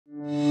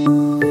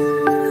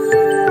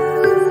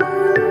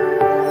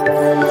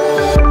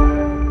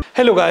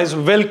Hello guys,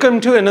 welcome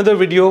to another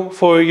video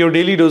for your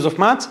daily dose of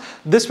maths.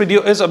 This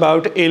video is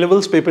about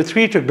A-Levels paper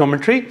 3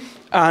 trigonometry,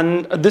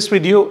 and this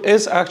video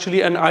is actually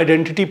an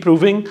identity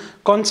proving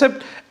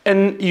concept,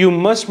 and you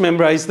must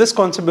memorize this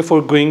concept before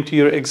going to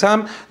your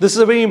exam. This is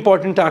a very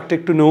important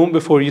tactic to know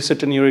before you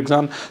sit in your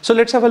exam. So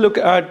let's have a look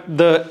at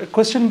the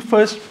question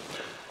first.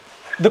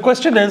 The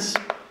question is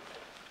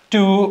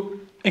to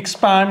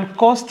expand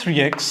cos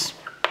 3x,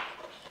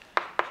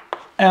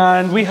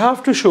 and we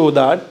have to show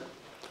that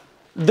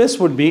this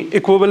would be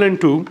equivalent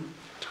to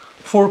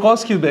 4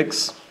 cos cube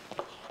x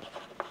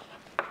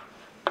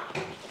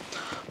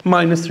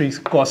minus 3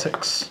 cos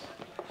x.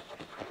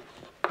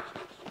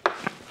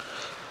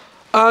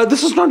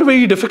 This is not a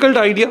very difficult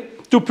idea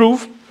to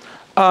prove,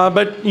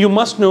 but you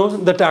must know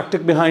the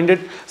tactic behind it.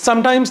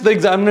 Sometimes the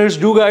examiners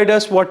do guide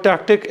us what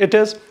tactic it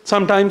is.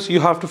 Sometimes you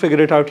have to figure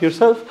it out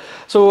yourself.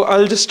 So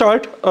I'll just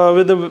start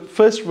with the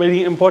first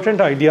very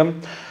important idea,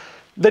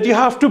 that you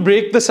have to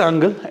break this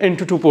angle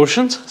into two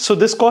portions. So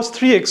this cos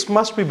 3x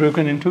must be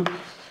broken into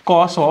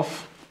cos of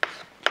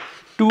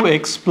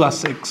 2x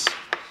plus x.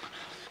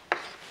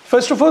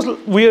 First of all,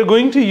 we are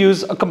going to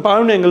use a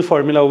compound angle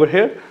formula over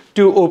here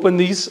to open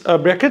these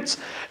brackets,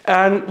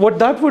 and what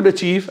that would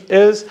achieve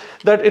is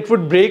that it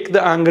would break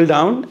the angle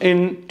down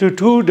into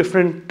two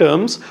different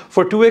terms,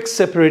 for 2x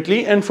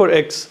separately and for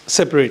x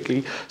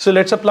separately. So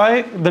let's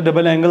apply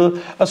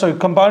the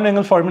compound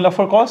angle formula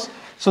for cos.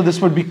 So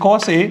this would be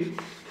cos A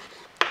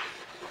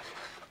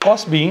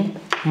cos B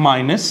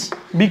minus,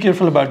 be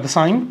careful about the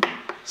sign,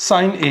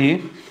 sin A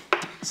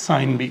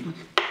sin B.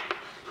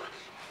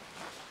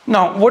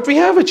 Now what we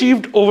have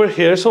achieved over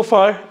here so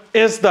far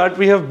is that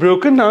we have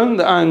broken down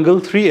the angle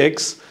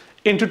 3x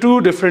into two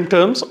different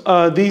terms.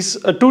 These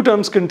two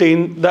terms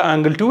contain the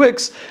angle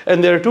 2x,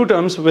 and there are two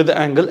terms with the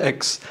angle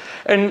x.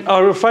 And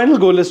our final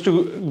goal is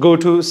to go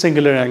to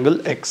singular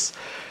angle x.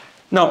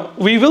 Now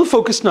we will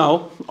focus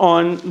now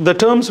on the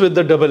terms with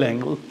the double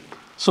angle.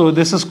 So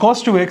this is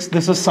cos 2x,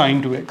 this is sin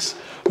 2x.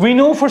 We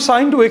know for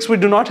sin 2x we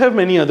do not have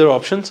many other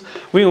options.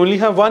 We only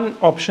have one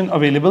option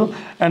available,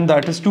 and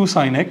that is 2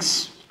 sin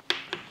x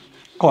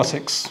cos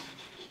x.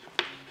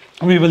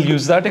 We will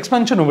use that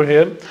expansion over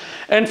here.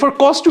 And for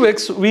cos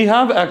 2x we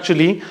have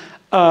actually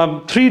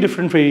three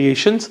different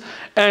variations,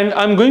 and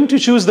I'm going to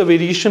choose the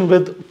variation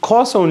with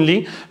cos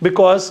only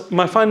because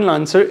my final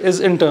answer is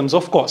in terms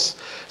of cos.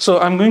 So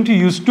I'm going to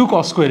use 2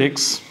 cos square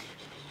x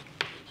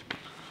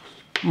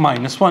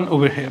minus 1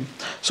 over here.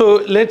 So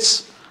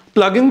let's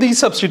plug in these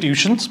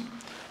substitutions,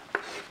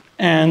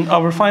 and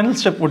our final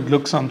step would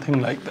look something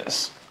like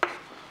this.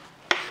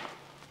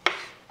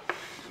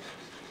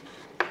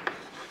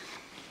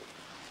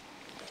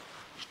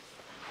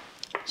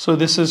 So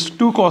this is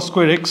 2 cos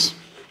square x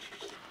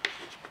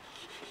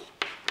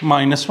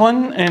minus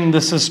 1, and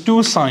this is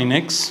 2 sin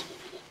x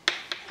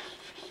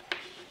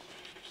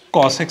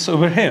cos x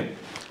over here.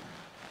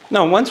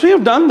 Now once we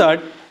have done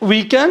that,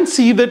 we can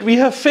see that we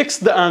have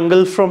fixed the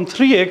angle from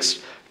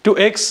 3x to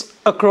x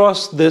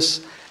across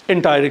this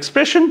entire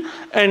expression,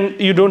 and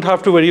you don't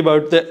have to worry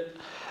about the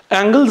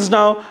angles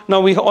now.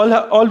 Now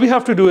all we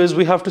have to do is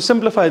we have to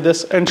simplify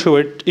this and show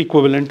it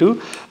equivalent to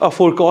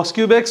 4 cos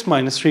cube x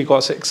minus 3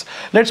 cos x.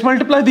 Let's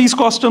multiply these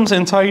cos terms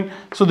inside.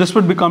 So this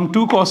would become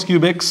 2 cos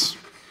cube x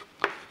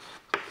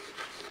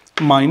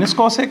minus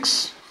cos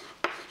x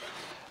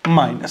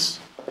minus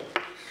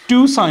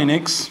 2 sin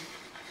x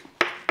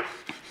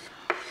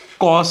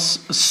cos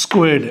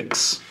squared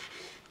x.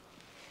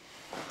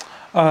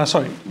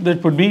 That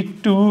would be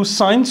 2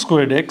 sin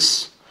squared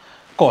x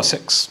cos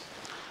x.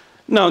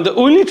 Now the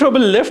only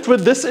trouble left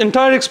with this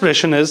entire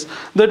expression is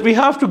that we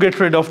have to get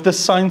rid of this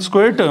sin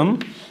squared term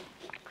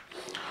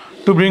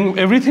to bring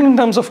everything in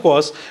terms of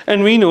cos,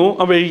 and we know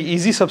a very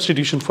easy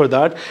substitution for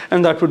that,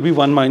 and that would be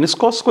 1 minus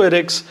cos squared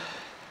x.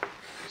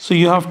 So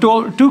you have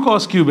 2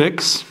 cos cube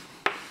x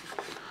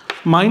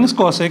minus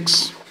cos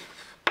x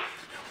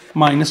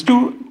minus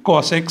 2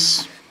 cos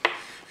x,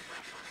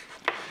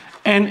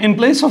 and in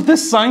place of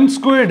this sin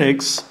squared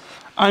x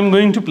I'm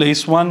going to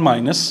place 1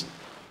 minus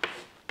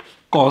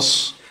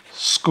cos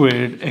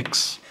squared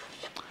x.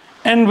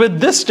 And with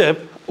this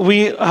step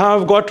we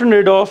have gotten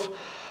rid of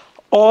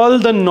all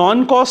the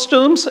non-cos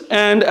terms,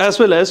 and as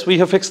well as we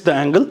have fixed the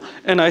angle,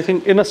 and I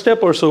think in a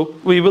step or so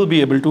we will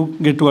be able to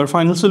get to our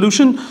final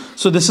solution.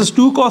 So this is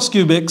 2 cos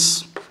cube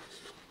x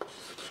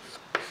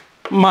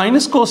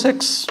minus cos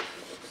x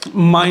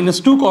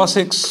minus 2 cos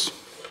x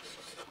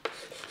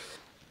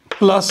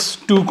plus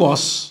 2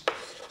 cos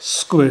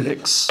squared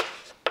x.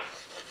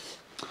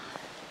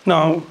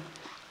 Now,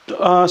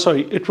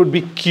 it would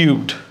be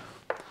cubed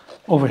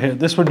over here.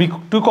 This would be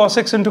 2 cos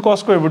x into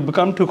cos squared would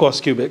become 2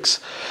 cos cube x.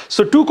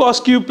 So 2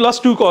 cos cube plus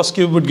 2 cos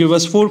cube would give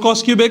us 4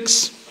 cos cube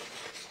x,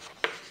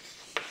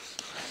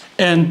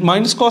 and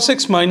minus cos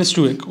x minus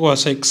 2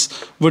 cos x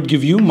would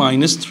give you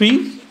minus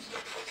 3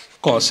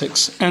 cos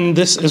x. And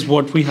this is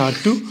what we had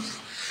to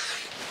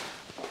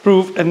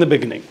prove in the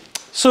beginning.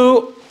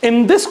 So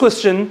in this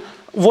question,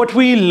 what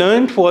we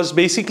learned was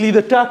basically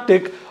the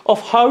tactic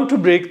of how to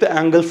break the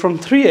angle from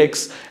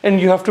 3x and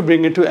you have to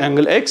bring it to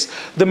angle x.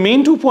 The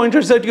main 2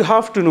 pointers that you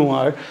have to know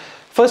are,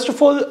 first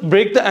of all,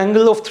 break the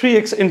angle of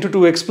 3x into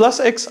 2x plus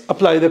x,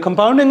 apply the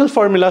compound angle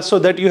formula so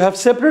that you have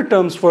separate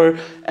terms for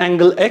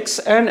angle x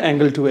and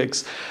angle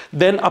 2x.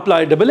 Then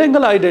apply double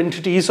angle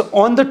identities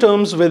on the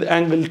terms with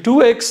angle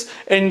 2x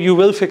and you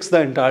will fix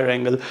the entire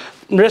angle.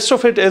 Rest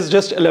of it is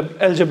just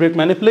algebraic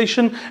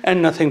manipulation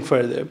and nothing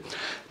further.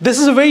 This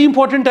is a very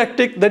important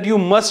tactic that you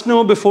must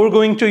know before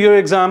going to your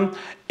exam.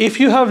 If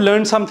you have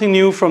learned something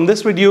new from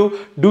this video,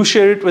 do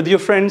share it with your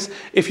friends.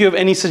 If you have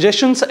any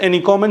suggestions,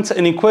 any comments,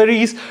 any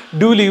queries,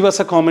 do leave us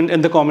a comment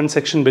in the comment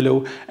section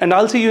below. And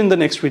I'll see you in the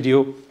next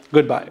video.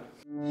 Goodbye.